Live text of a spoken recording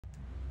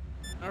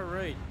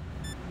Alright,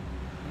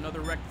 another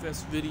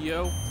Wreckfest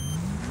video.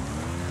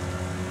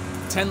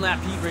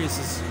 10-lap heat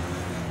races.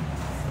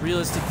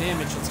 Realistic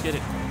damage, let's get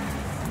it.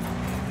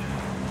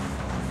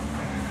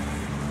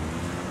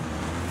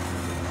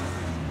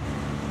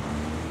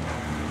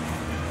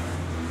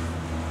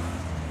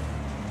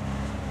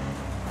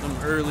 Some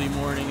early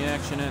morning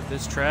action at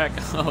this track.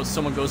 Oh,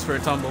 someone goes for a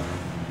tumble.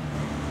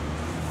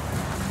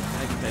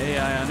 I get the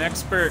AI on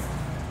expert.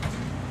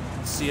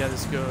 Let's see how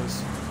this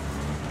goes.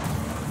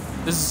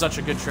 This is such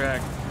a good track.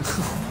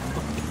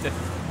 Look at that.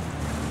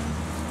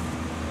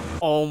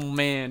 Oh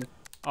man,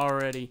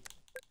 already.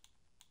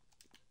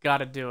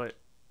 Gotta do it,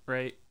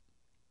 right?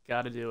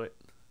 Gotta do it.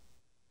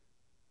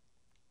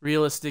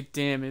 Realistic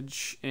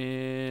damage,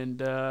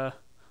 and I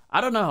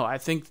don't know. I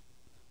think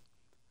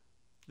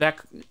that,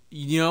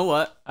 you know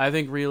what? I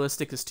think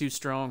realistic is too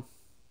strong.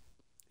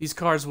 These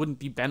cars wouldn't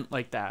be bent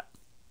like that.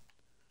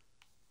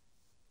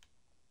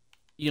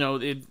 You know,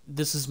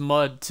 this is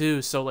mud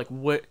too, so like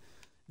what?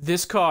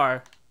 This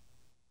car,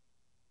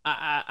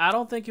 I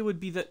don't think it would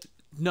be that.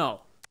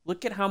 No,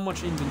 look at how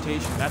much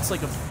indentation. That's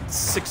like a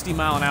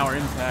 60-mile-an-hour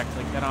impact,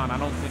 like head on. I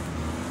don't think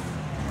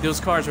those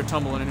cars are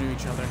tumbling into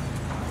each other.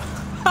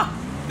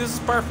 This is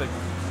perfect.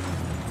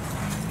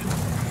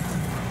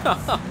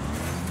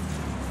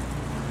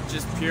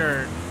 Just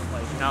pure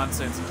like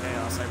nonsense and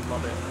chaos. I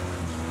love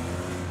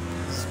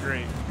it. This is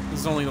great. This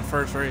is only the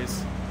first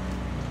race.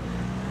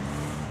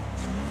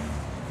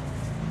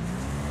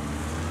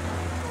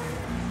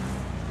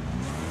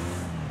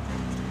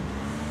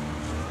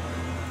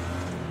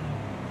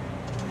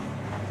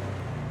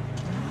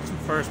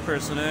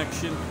 First-person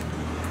action.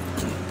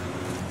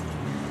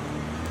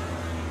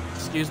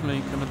 Excuse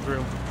me, coming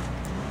through.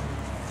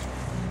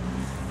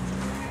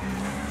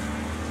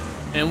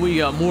 And we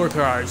got more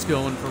cars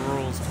going for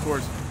rolls, of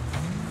course.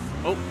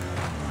 Oh,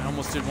 I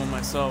almost did one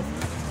myself.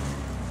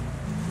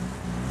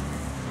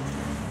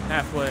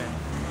 Halfway.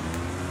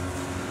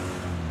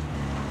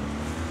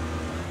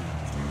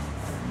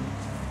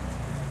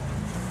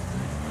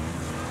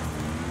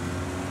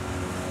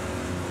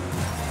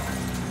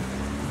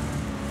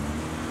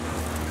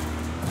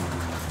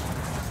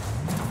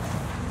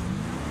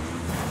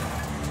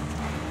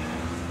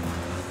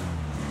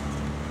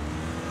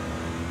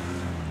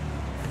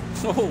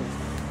 Oh.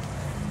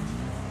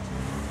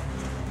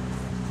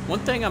 One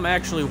thing I'm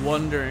actually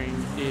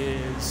wondering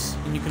is,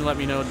 and you can let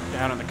me know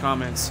down in the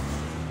comments,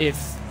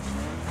 if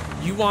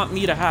you want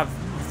me to have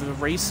the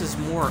races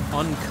more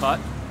uncut,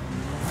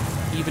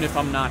 even if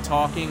I'm not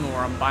talking or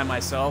I'm by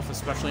myself,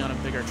 especially on a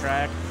bigger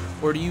track,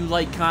 or do you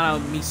like kind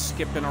of me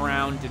skipping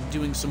around and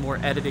doing some more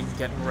editing,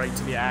 getting right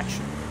to the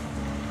action?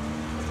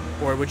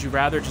 Or would you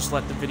rather just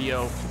let the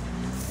video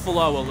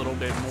flow a little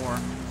bit more?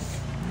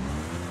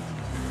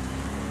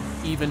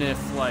 Even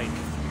if, like,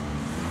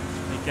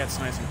 it gets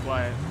nice and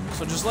quiet.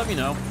 So just let me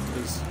know,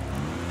 because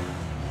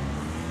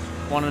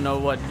I want to know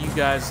what you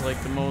guys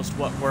like the most,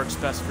 what works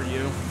best for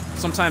you.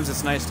 Sometimes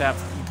it's nice to have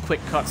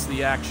quick cuts to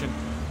the action.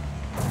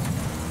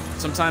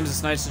 Sometimes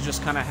it's nice to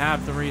just kind of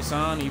have the race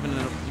on, even in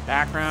the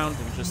background,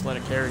 and just let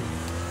it carry.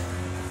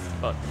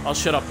 But I'll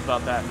shut up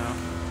about that now.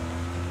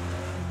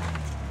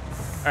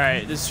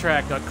 Alright, this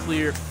track got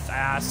cleared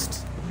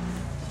fast.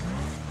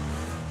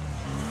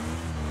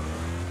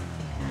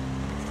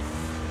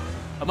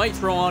 I might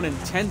throw on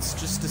intense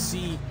just to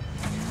see,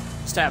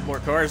 just have more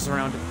cars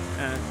around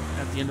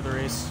at the end of the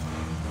race.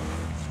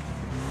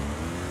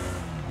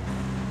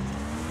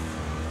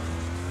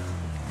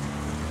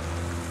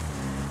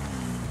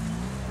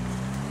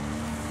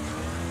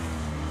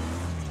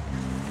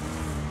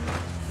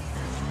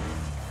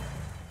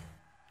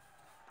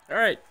 All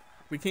right,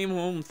 we came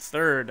home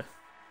third.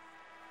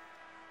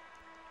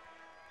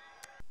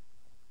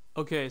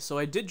 Okay, so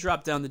I did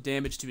drop down the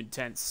damage to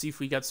intense. See if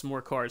we got some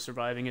more cars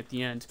surviving at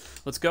the end.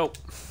 Let's go.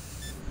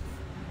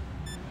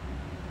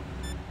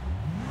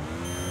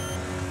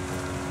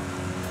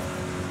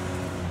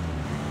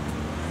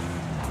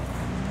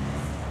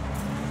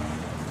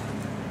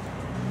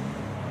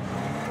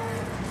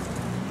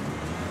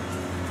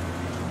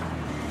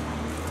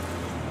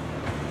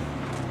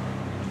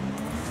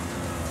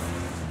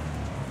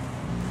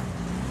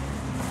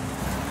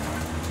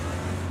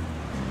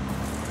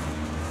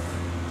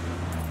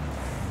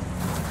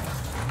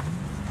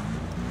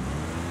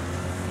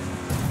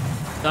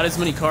 Not as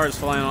many cars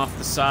flying off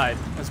the side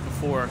as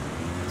before.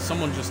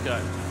 Someone just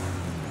got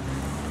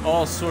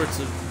all sorts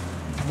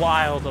of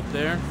wild up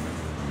there.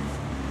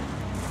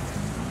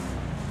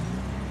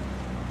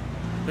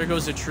 There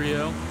goes a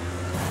trio.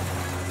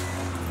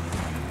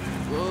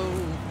 Whoa.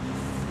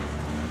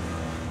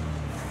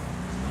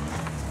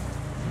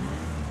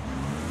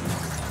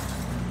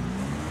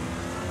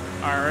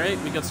 Alright,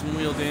 we got some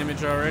wheel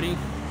damage already.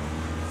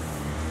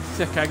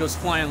 That guy goes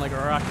flying like a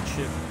rocket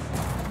ship.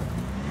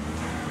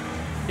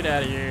 Get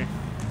out of here.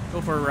 Go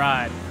for a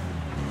ride.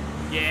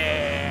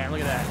 Yeah,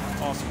 look at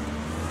that. Awesome.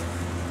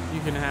 You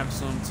can have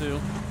some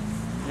too.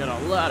 Got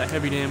a lot of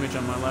heavy damage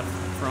on my left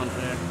front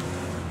there.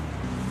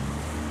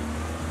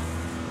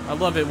 I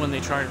love it when they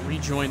try to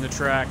rejoin the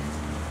track.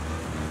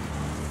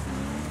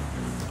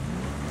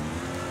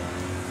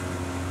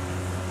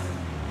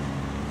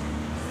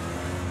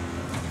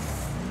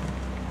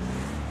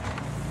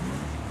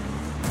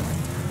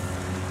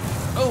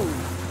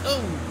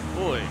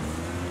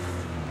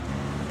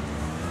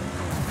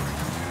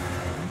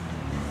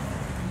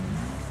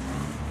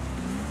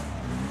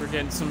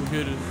 getting some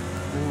good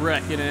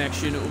wrecking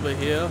action over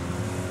here.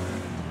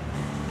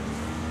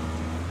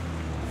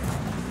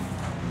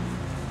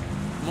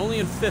 I'm only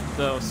in 5th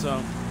though,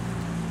 so.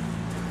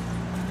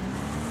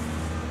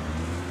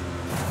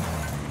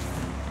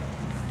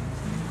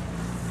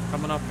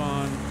 Coming up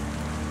on,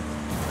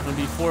 gonna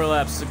be 4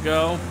 laps to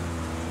go.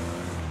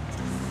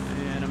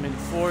 And I'm in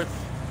 4th.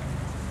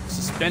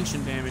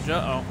 Suspension damage,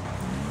 uh-oh.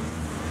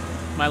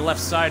 My left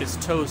side is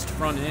toast,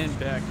 front and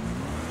back.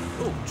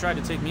 Oh, tried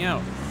to take me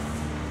out.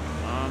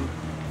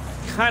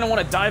 Kind of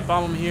want to dive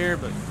bomb him here,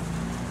 but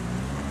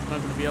I'm not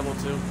going to be able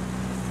to.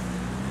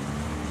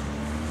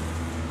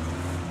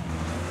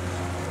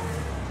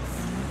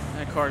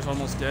 That car's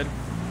almost dead.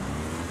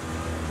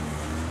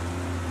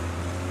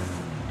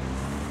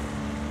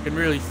 I can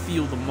really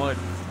feel the mud.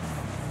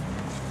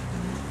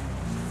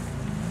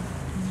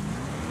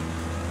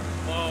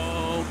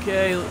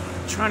 Okay,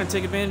 trying to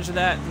take advantage of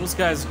that. Those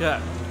guys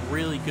got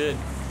really good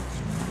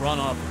run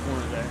off the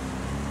corner there.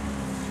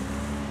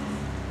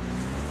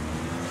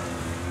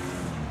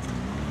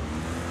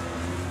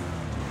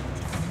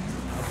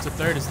 Up to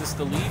 3rd. Is this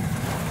the lead?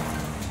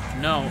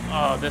 No.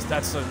 Oh,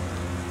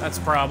 that's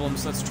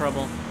problems. That's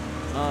trouble.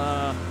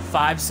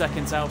 5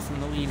 seconds out from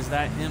the lead. Is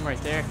that him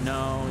right there?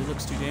 No, he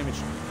looks too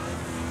damaged.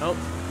 Oh,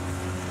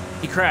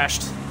 he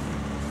crashed.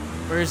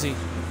 Where is he?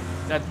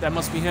 That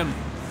must be him.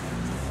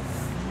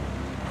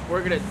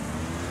 We're gonna.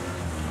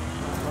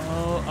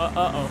 Oh,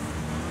 uh-oh.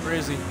 Where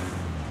is he?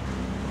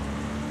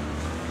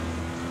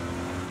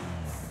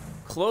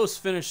 Close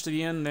finish to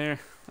the end there.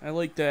 I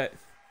like that.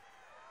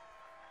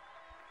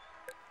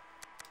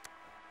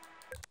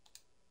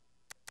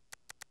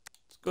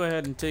 Let's go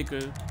ahead and take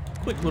a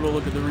quick little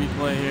look at the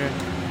replay here.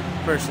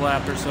 First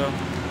lap or so.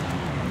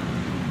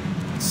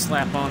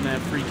 Slap on that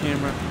free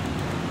camera.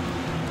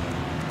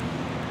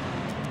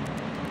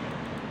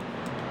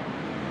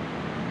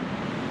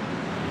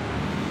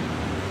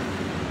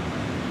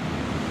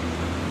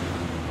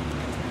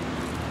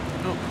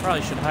 Oh,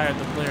 probably should hide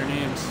the player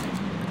names.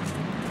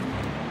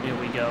 Here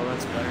we go,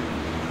 that's better.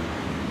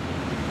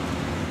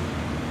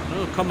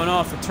 Oh, coming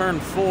off of turn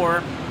 4.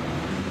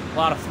 A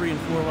lot of 3 and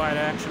 4 wide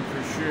action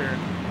for sure.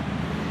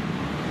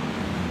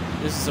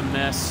 This is a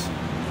mess.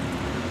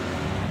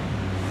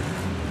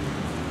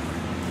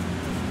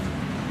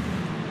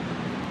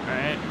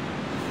 Alright.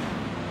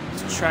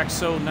 This track's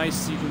so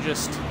nice you can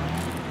just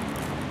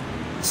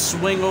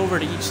swing over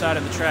to each side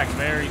of the track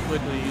very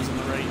quickly using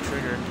the right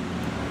trigger.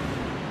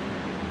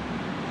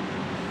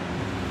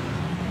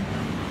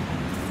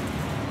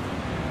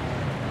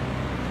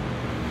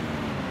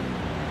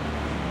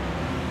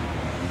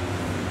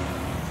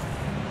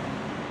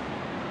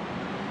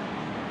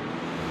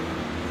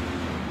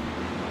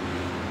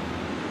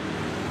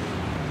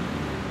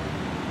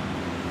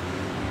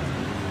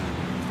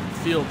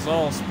 Field's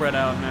all spread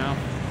out now.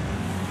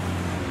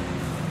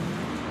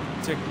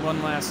 Take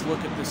one last look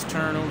at this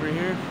turn over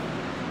here.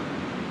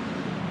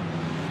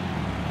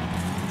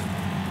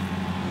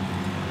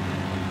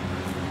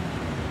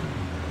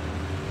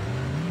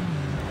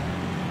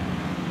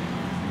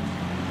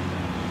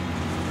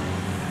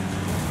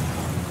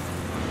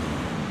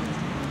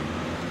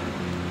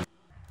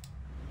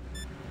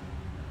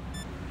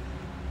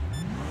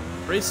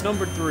 Race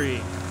number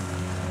 3.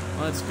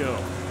 Let's go.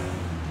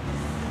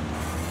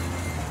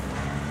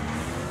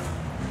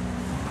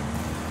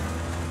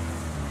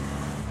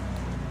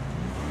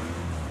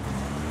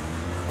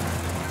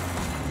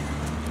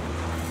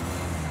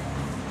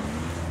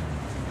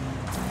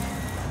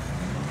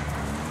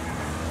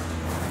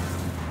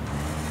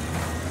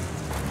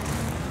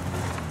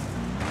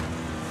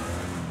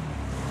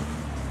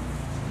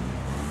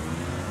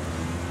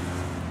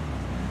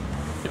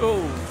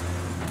 Oh.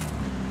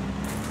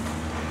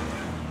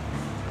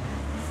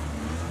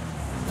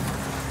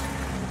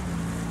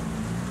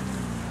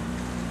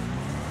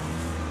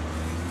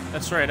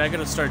 That's right, I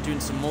gotta start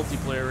doing some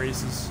multiplayer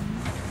races.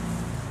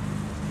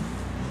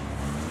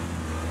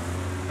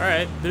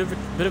 Alright, bit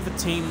of a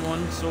tame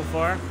one so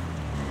far.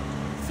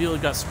 The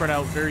field got spread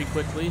out very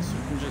quickly, so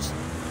we can just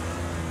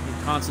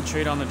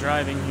concentrate on the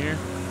driving here.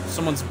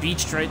 Someone's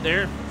beached right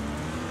there.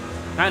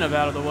 Kind of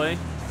out of the way.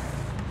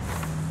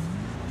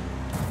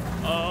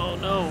 Oh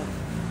no.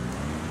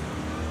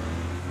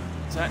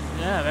 Is that,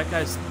 yeah, that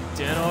guy's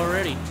dead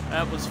already.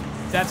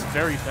 That's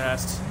very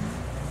fast.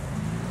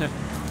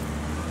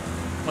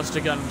 Must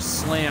have gotten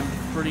slammed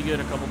pretty good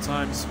a couple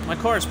times. My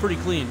car is pretty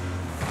clean,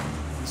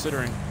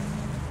 considering.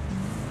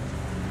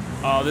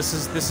 Oh, this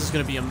is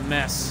gonna be a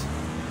mess.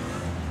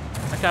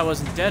 That guy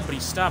wasn't dead, but he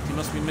stopped. He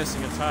must be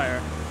missing a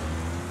tire.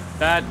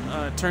 That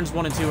turns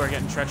 1 and 2 are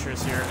getting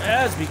treacherous here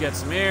as we get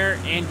some air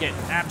and get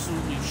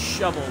absolutely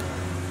shoveled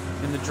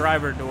in the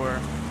driver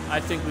door. I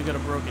think we got a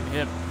broken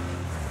hip.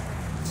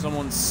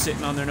 Someone's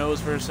sitting on their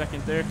nose for a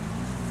second there.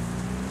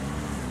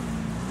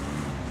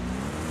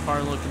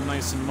 Car looking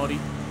nice and muddy.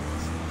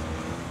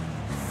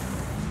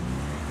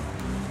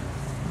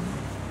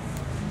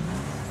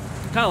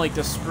 Kind of like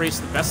this race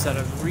the best out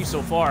of the 3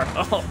 so far.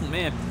 Oh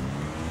man,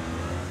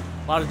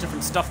 a lot of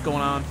different stuff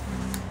going on,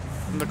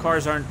 and the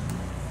cars aren't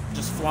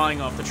just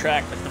flying off the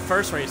track. Like the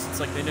first race, it's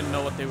like they didn't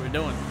know what they were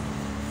doing.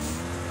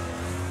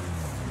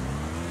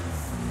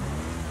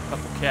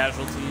 Couple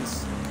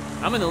casualties.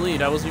 I'm in the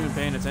lead. I wasn't even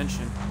paying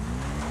attention.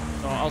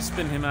 So I'll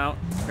spin him out,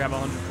 grab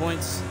 100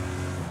 points.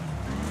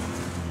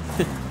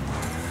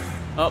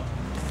 Up.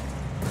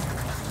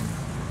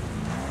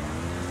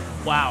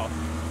 Wow.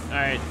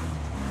 Alright.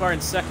 Car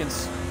in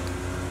seconds.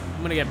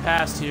 I'm gonna get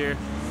past here.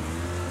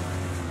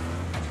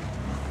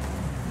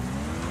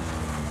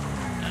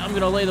 I'm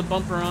gonna lay the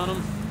bumper on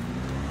him.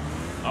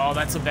 Oh,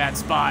 that's a bad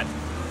spot.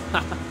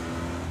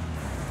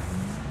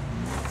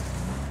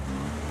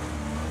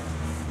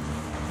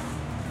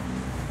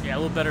 Yeah, a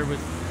little better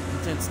with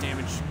intense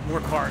damage. More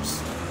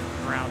cars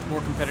around,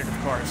 more competitive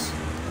cars.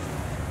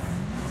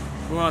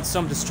 We want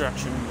some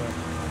destruction, but...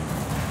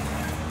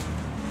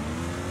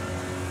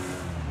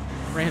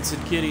 Rancid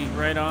Kitty,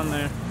 right on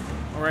there.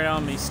 Right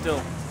on me,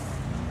 still.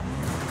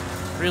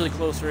 Really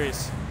close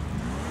race.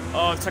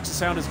 Oh, Texas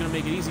Sound is going to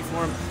make it easy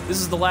for him. This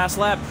is the last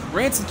lap.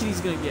 Rancid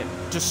Kitty's going to get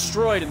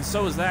destroyed, and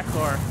so is that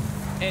car.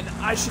 And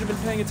I should have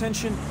been paying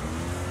attention.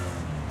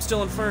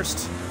 Still in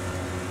first.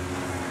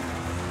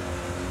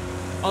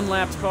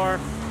 Unlapped car.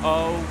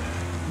 Oh,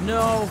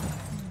 no.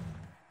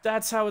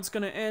 That's how it's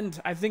going to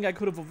end. I think I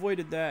could have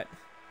avoided that.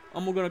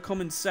 I'm going to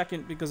come in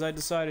second because I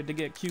decided to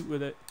get cute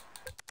with it.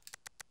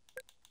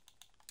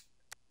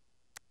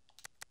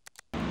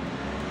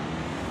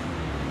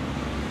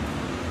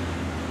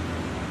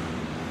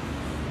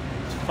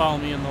 Follow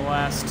me in the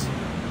last.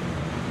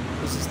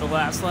 This is the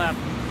last lap.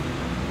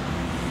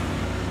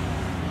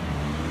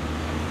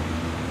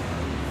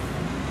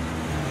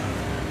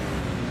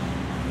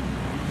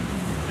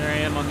 There I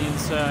am on the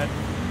inside.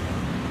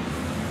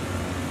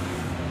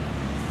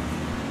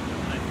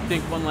 I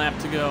think 1 lap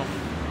to go.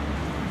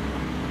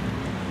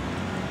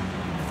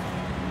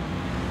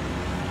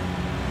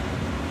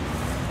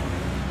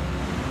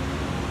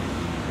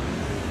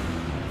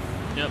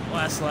 Yep,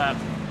 last lap.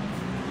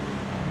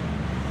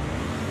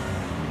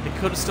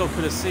 Still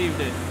could have saved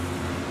it.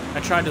 I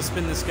tried to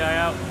spin this guy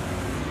out,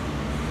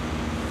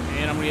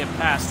 and I'm gonna get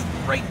passed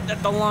right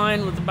at the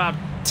line with about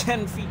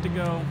 10 feet to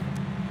go.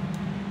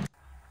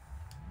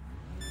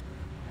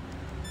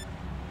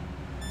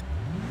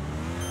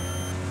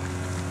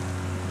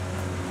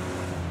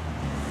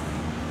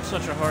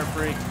 Such a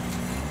heartbreak.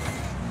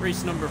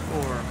 Race number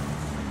 4.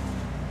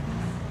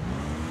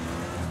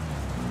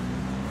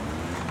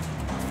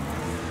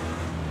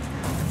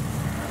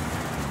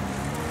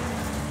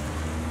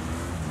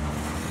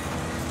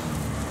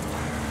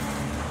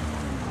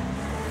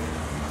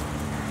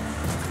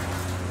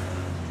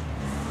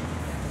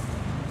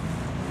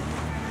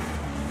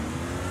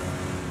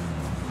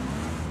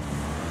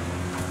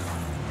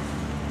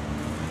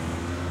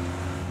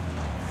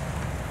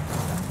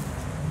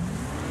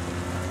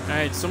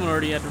 Alright, someone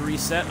already had to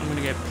reset. I'm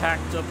gonna get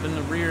packed up in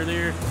the rear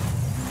there.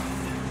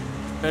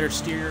 Better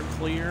steer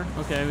clear.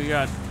 Okay, we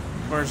got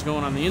cars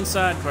going on the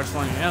inside, cars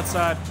flying on the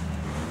outside,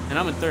 and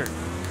I'm in third.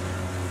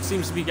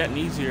 Seems to be getting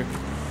easier.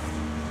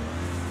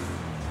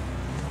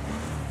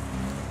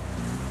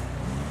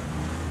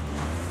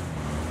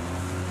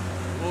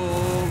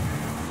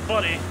 Oh,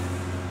 buddy.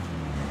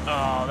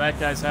 Oh, that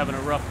guy's having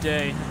a rough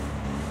day.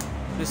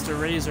 Mr.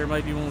 Razor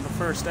might be one of the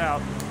first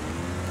out.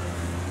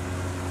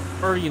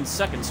 Already in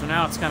second, so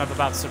now it's kind of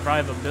about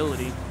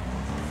survivability.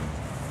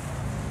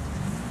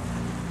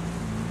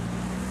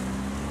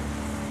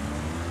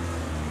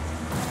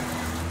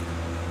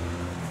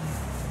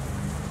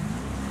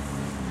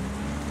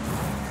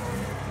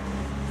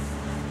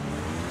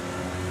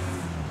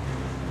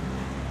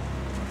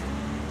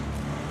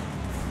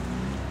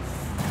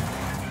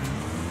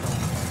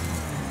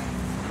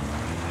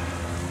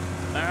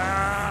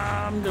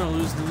 I'm gonna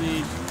lose the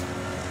lead.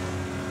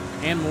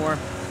 And more.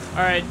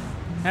 Alright.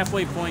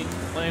 Halfway point,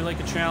 play like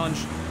a challenge,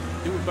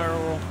 do a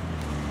barrel roll.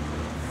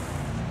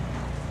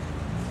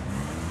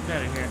 Get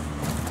out of here.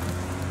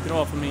 Get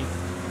off of me.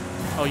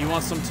 Oh, you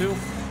want some too?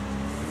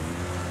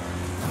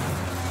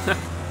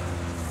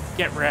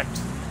 Get wrecked.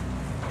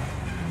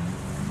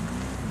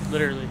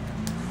 Literally.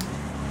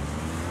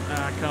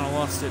 I kind of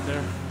lost it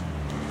there.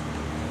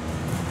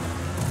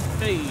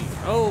 Hey,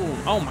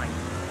 oh my.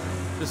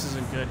 This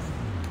isn't good.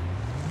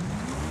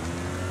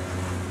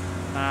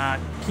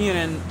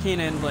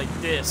 Can't end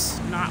like this.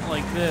 Not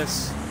like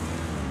this.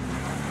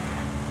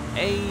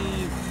 Hey.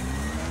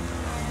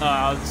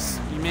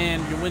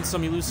 Man, you win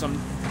some, you lose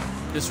some.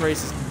 This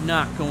race is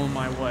not going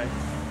my way.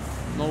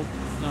 Nope,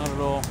 not at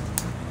all.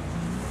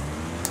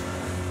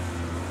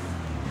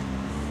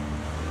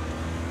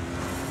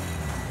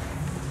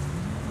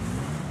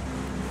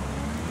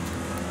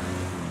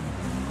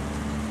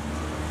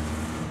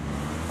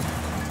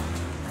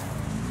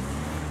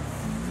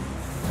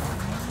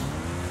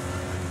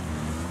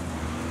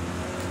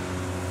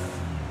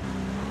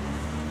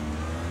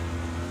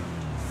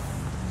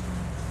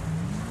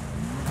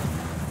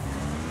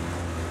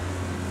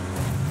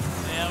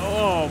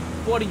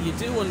 What are you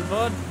doing,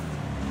 bud?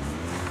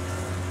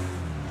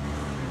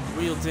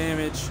 Wheel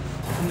damage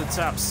in the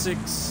top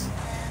 6.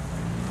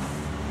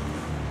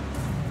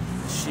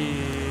 Shit.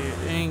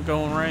 It ain't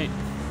going right.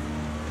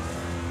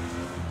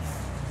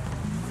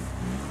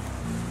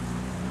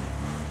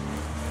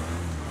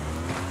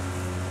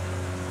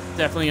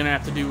 Definitely gonna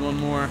have to do one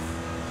more.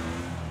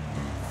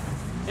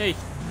 Hey,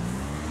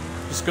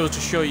 just goes to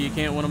show you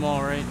can't win them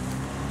all, right?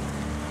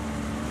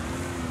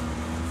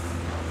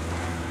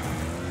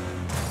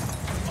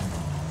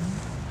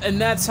 And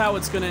that's how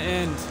it's gonna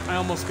end. I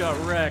almost got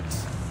wrecked.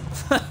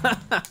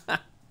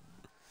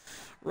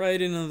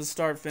 Right into the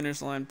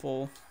start-finish line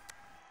pole.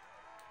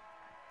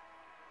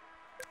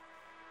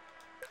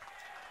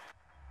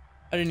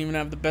 I didn't even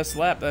have the best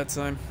lap that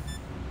time.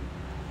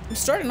 I'm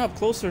starting up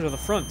closer to the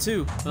front,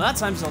 too. A lot of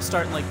times I'll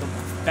start in, like, the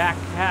back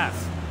half.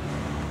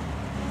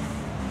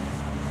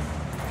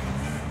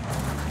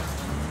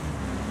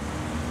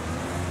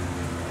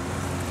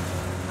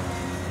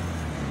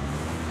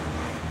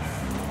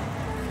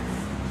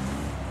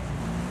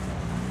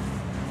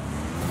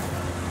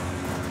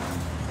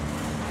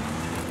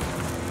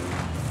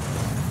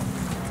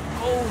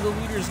 Oh, the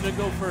leader's gonna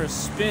go for a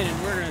spin,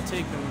 and we're gonna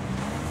take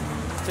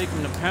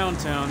him to Pound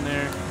Town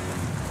there.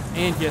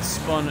 And get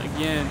spun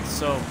again,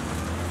 so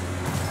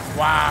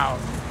wow.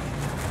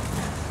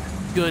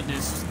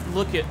 Goodness,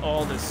 look at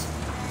all this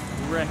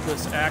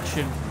reckless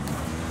action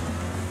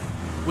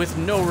with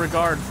no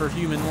regard for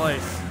human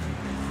life.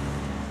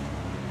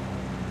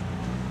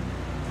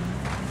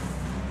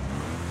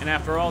 And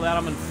after all that,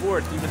 I'm in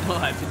fourth, even though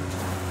I've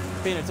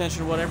been paying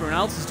attention to what everyone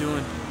else is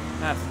doing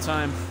half the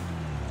time.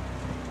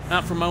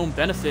 Not for my own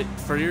benefit,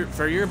 for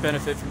your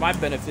benefit, for my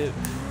benefit,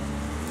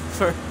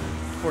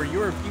 for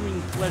your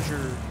viewing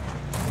pleasure.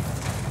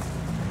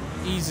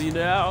 Easy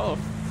now.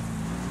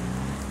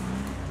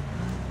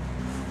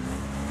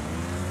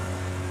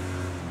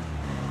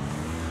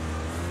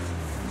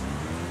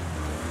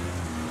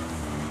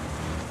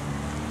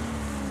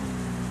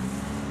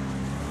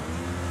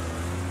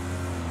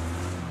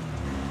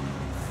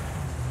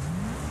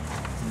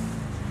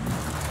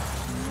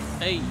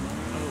 Hey.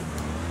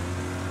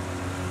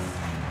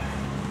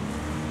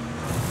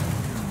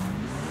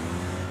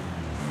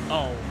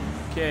 Oh.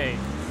 Okay.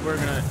 We're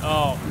gonna.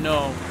 Oh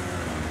no.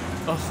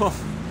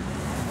 Oh.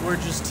 We're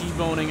just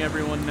T-boning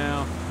everyone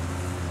now.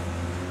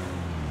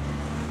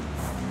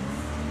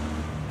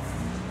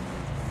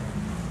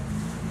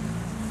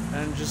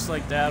 And just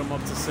like that, I'm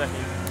up to second.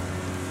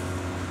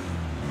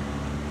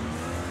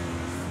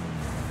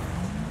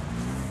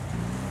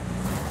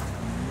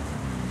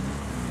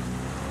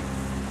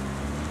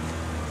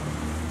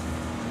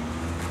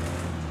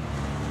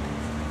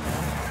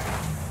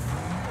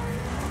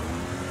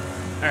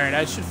 Alright,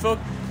 I should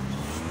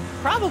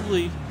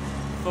probably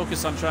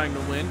focus on trying to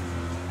win.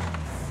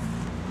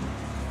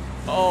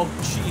 Oh,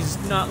 jeez,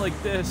 not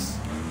like this.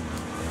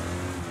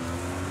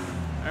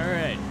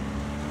 Alright.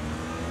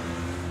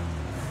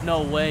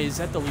 No way, is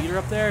that the leader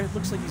up there? It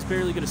looks like he's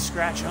barely gonna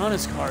scratch on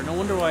his car. No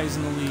wonder why he's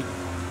in the lead.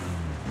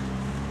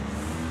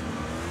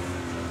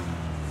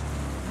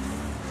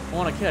 I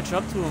want to catch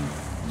up to him,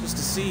 just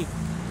to see.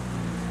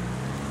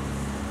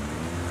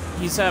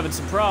 He's having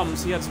some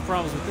problems. He had some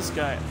problems with this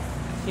guy.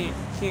 I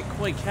can't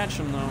quite catch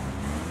him, though.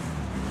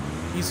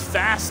 He's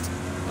fast.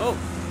 Oh.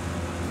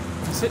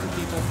 He's hitting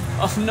people.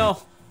 Oh,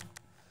 no.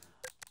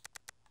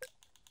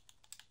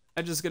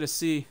 I just gotta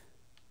see.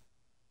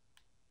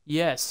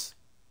 Yes.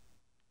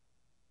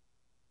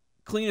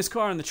 Cleanest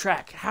car on the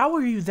track. How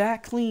are you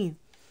that clean?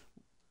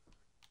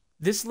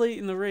 This late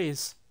in the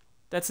race?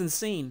 That's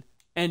insane.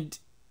 And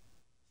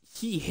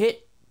he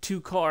hit 2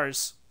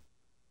 cars.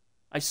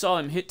 I saw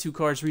him hit 2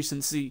 cars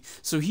recently.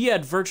 So he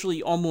had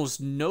virtually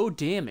almost no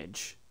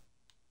damage.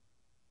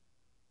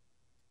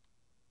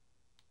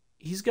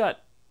 He's got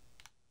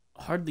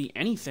hardly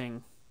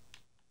anything.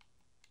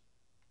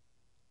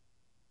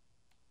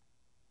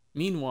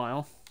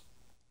 Meanwhile,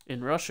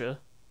 in Russia,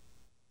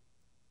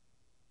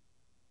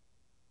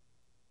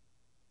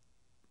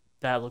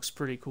 that looks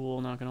pretty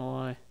cool, not gonna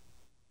lie.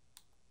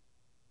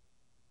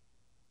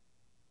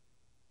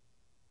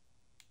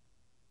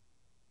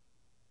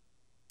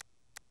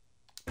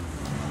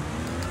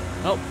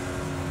 Oh,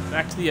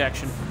 back to the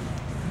action.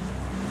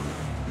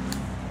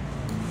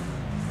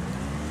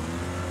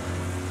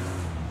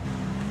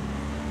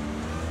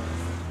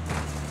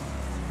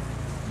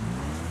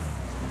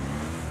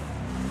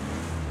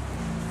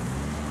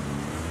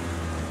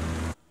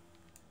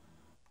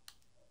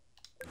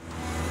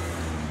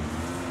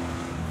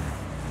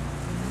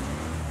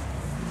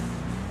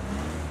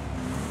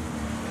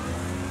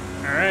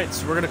 Alright,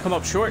 so we're gonna come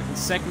up short in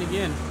second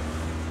again.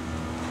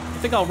 I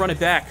think I'll run it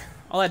back.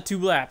 I'll add 2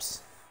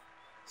 laps.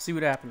 See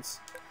what happens.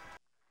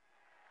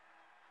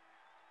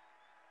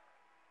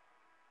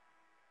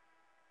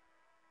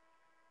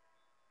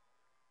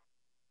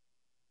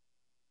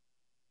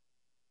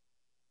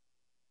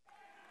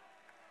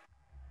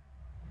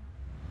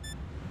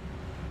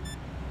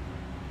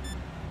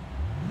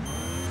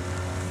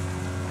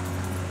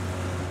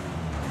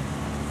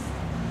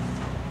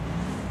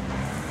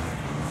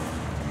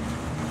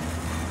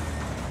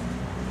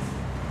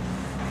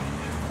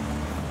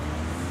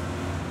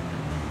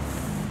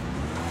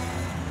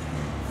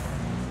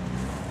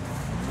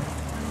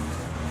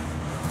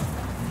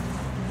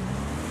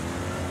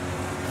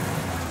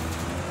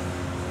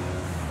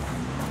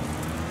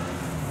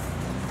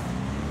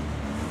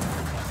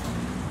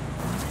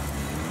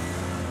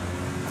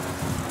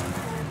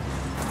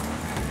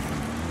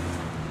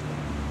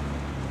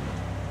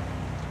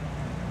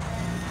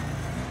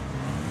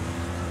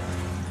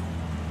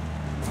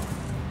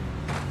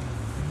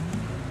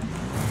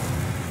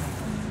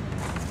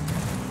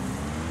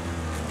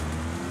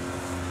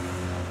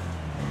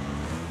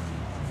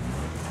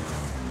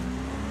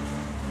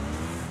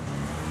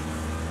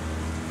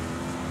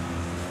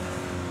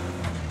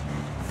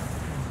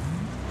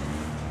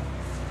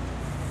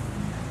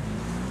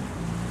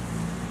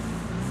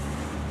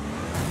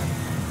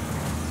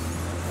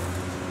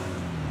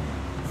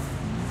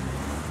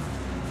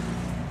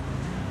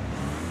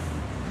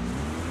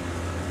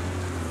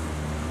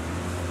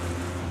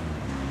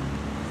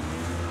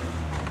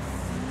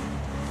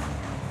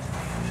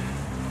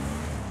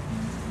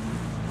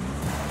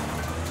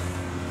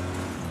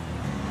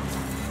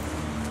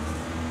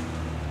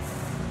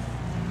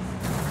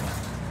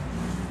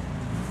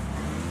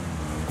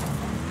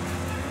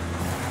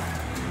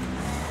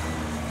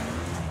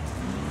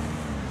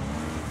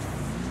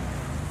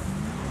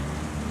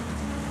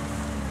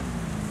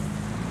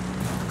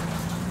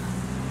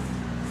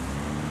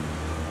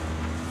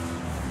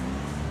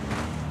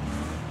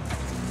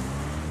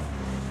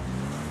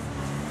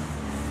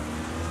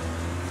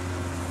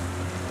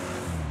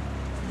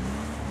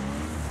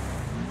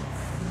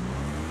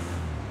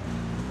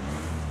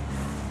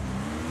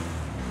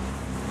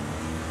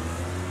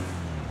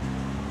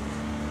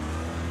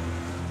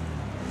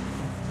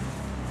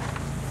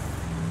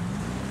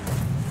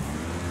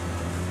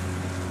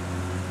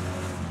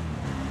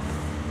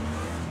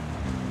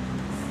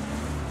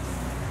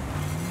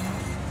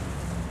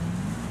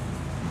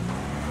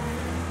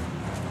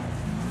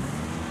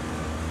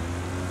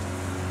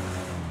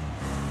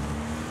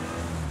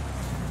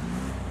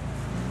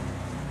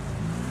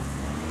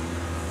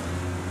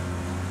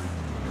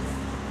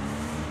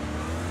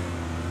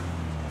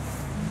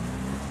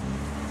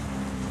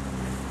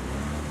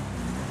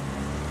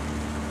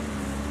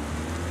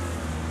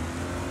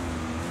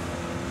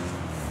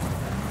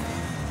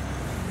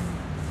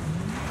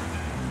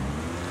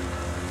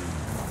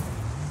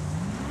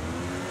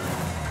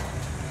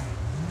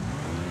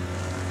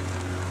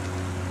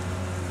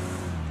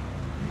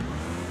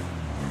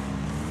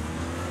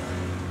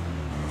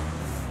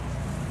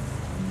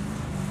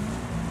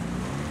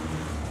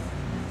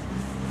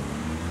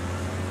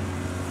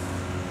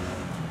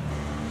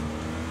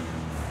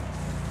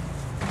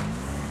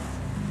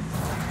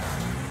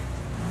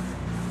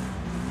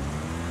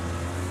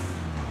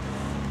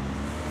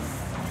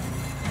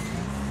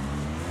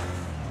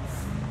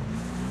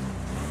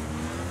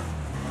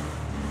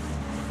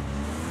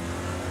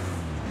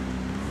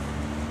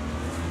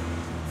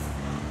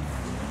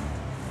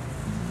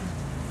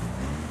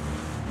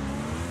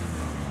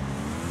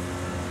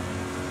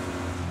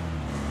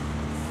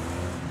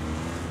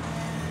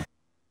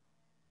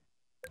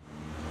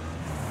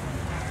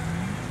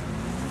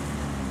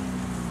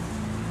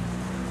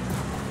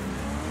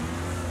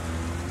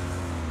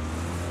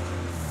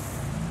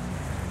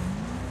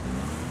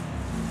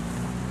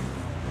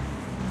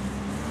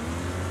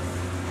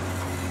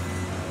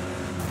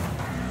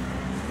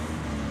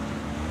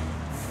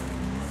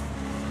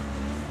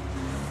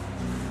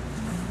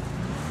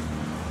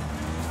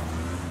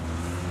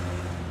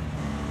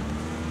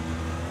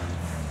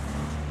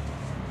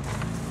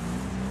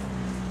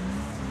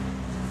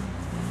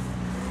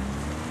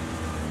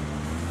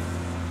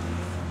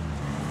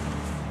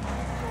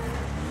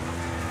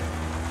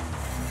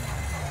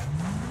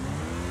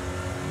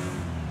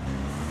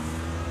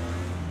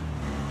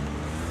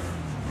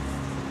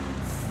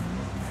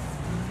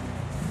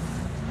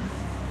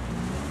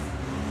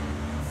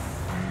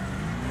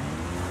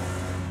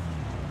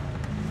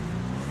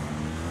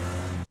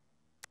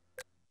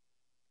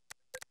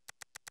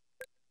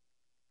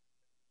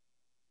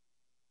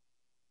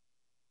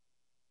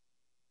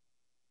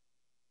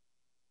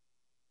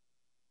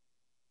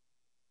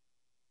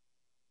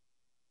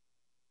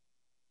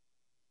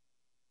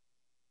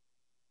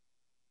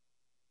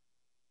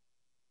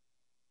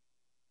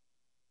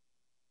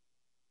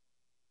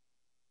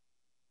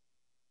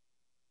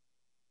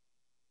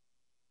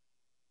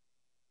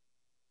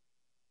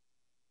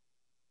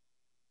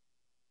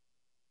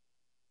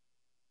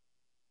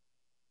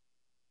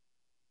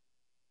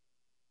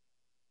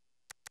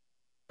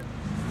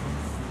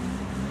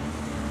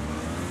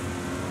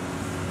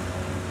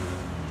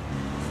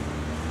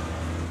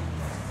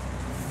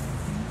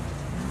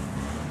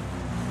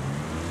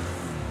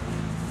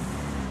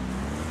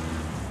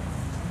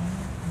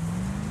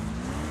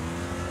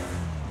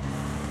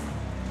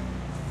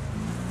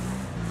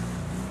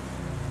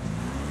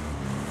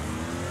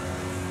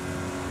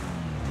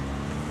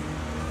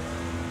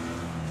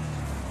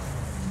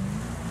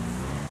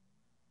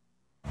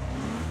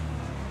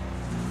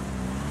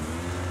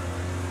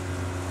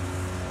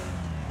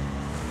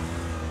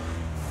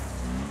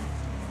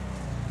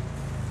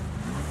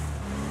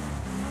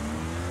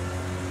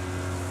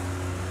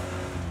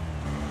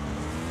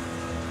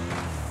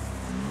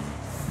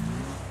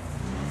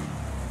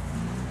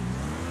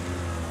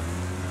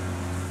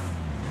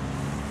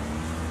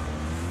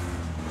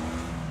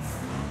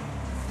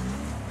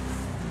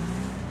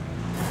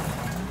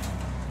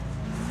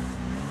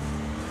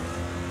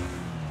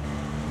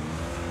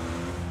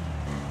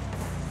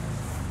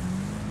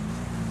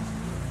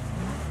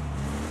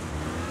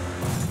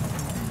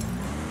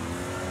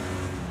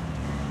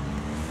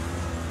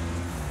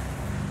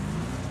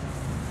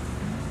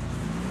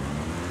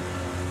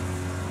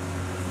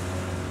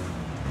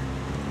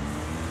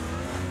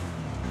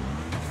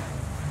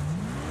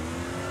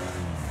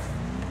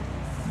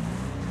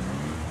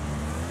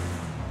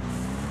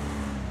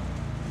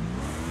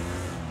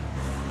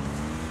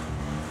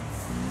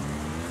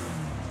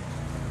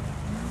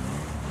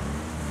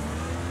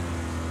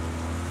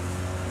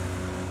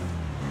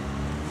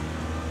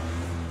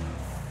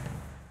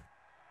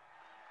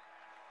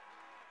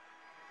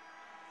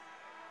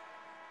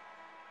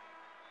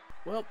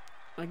 Well,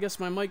 I guess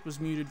my mic was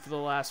muted for the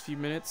last few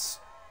minutes.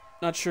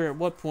 Not sure at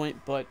what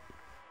point, but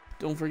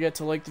don't forget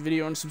to like the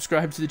video and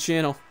subscribe to the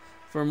channel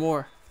for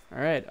more.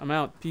 Alright, I'm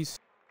out. Peace.